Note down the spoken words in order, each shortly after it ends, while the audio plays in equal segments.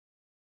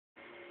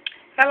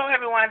Hello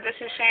everyone, this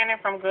is Shannon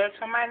from Goods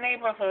from My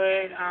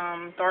Neighborhood,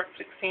 Thorpe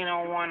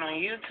 1601 on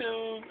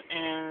YouTube,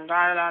 and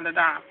I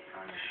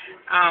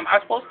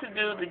was supposed to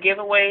do the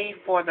giveaway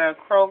for the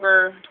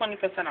Kroger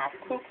 20% off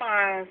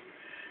coupons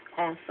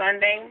on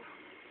Sunday,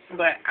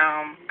 but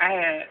I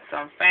had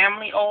some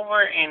family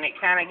over and it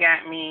kind of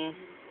got me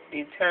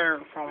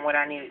deterred from what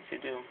I needed to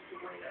do.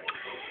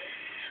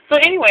 So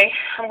anyway,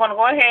 I'm going to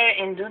go ahead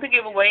and do the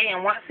giveaway,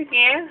 and once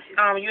again,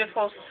 you're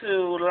supposed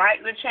to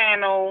like the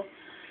channel,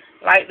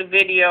 like the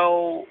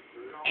video,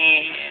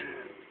 and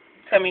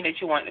tell me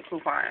that you want the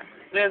coupon.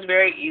 It's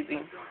very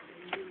easy.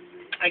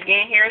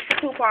 Again, here's the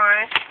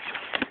coupon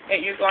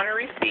that you're going to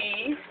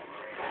receive.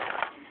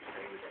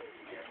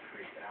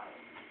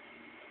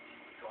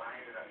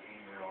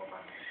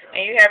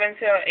 And you have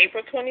until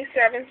April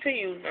 27th to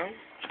use them.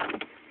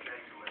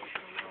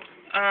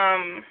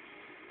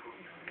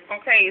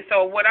 Okay,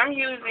 so what I'm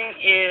using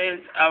is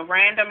a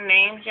random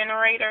name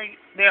generator.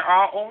 They're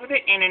all over the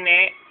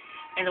internet.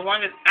 And the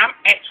one that I'm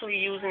actually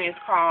using is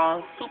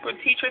called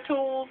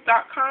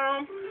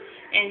superteachertools.com.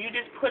 And you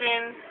just put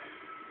in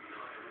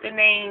the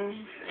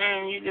names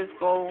and you just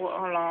go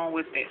along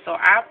with it. So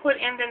I put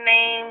in the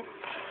names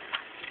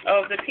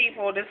of the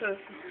people. This is,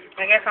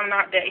 I guess I'm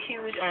not that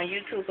huge on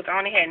YouTube because I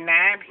only had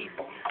 9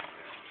 people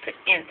to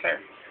enter.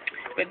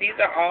 But these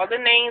are all the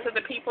names of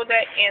the people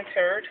that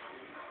entered.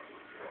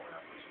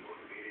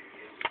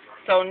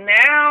 So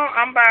now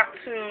I'm about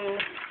to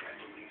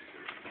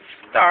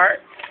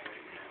start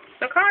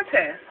the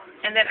contest,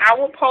 and then I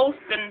will post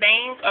the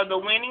names of the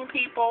winning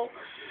people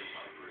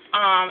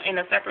in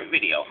a separate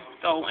video.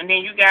 So, and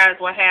then you guys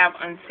will have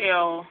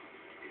until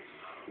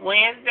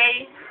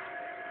Wednesday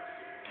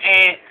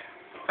at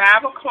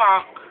 5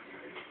 o'clock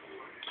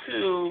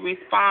to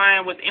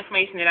respond with the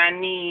information that I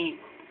need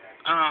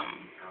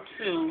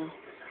to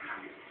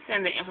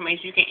send the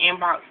information. You can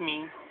inbox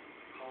me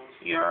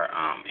your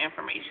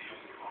information.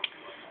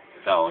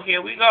 So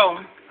here we go.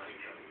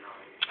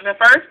 The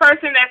first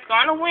person that's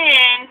going to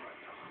win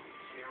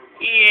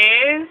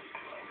is,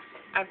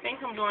 I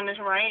think I'm doing this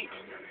right,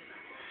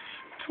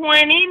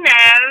 29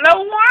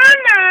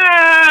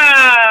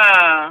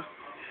 Lawana.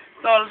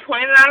 So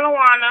 29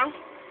 Lawana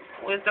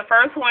was the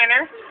first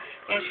winner,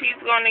 and she's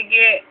going to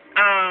get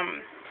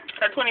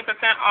a 20%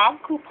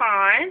 off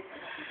coupon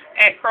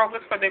at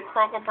Kroger's for the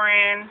Kroger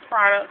brand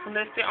products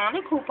listed on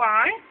the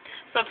coupon.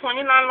 So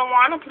 29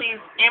 Lawana, please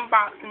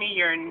inbox me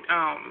your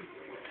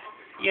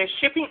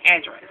shipping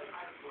address.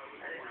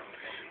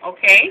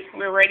 Okay,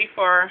 we're ready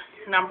for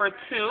number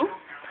 2.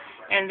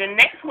 And the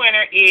next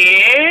winner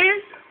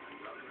is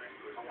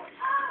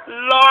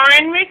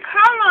LOREN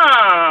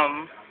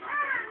McCullum.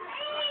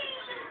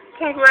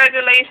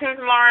 Congratulations,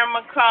 LOREN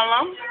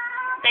McCullum.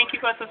 Thank you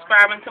for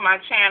subscribing to my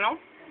channel.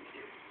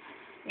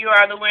 You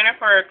are the winner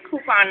for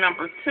coupon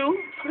number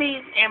 2.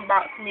 Please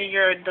inbox me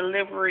your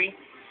delivery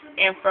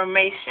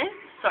information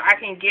so I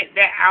can get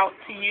that out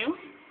to you.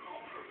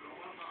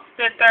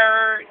 The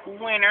third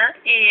winner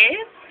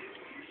is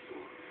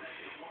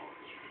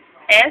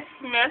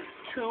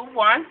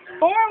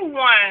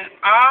Smith2141.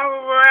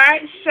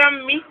 Alright,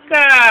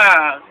 Shamika.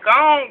 Go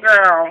on,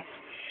 girl.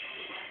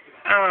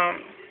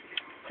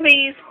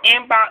 Please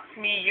inbox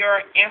me your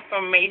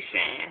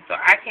information so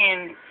I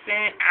can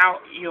send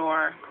out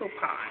your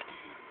coupon.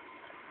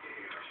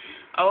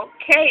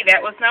 Okay,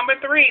 that was number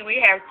 3. We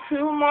have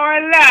 2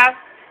 more left.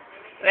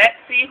 Let's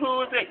see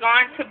who's it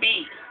going to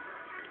be.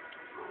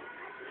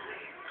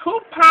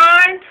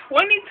 Coupon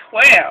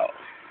 2012.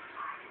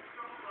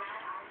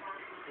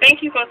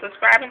 Thank you for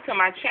subscribing to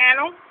my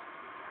channel.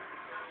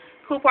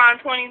 Coupon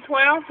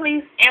 2012,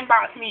 please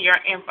inbox me your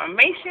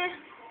information,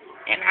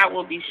 and I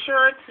will be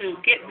sure to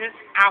get this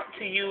out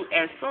to you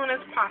as soon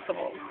as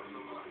possible.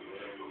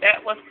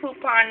 That was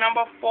coupon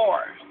number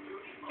 4.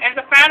 And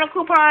the final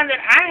coupon that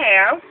I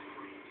have,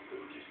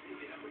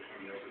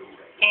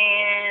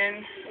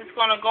 and it's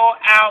going to go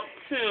out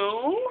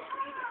to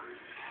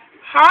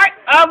Heart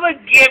of a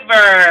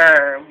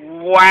Giver.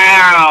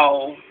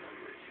 Wow.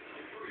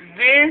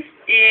 This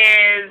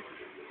is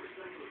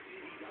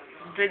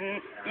the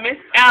Miss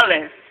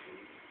Ellis.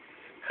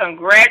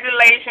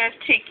 Congratulations,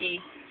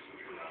 Chicky.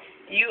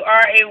 You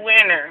are a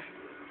winner.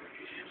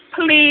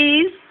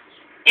 Please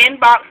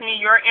inbox me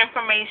your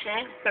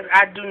information because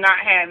I do not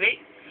have it.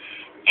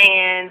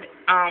 And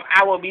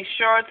I will be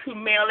sure to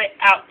mail it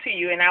out to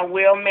you, and I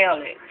will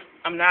mail it.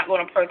 I'm not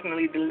going to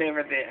personally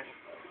deliver this.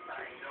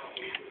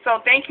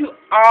 So thank you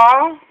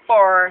all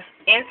for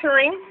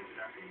entering.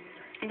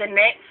 The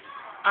next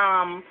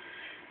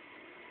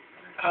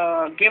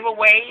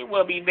giveaway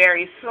will be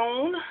very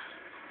soon.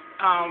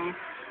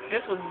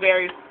 This was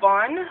very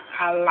fun.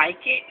 I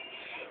like it.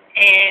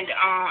 And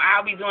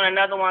I'll be doing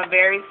another one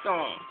very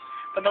soon.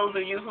 For those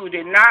of you who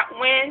did not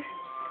win,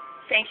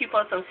 thank you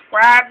for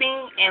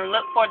subscribing, and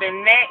look for the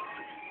next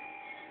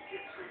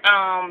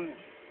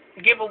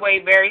giveaway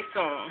very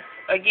soon.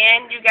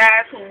 Again, you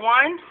guys who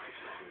won,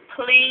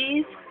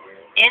 please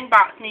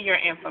inbox me your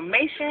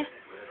information,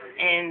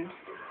 and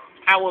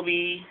I will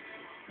be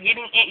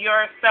getting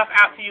your stuff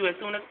out to you as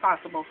soon as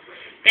possible.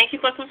 Thank you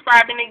for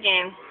subscribing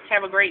again.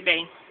 Have a great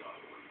day.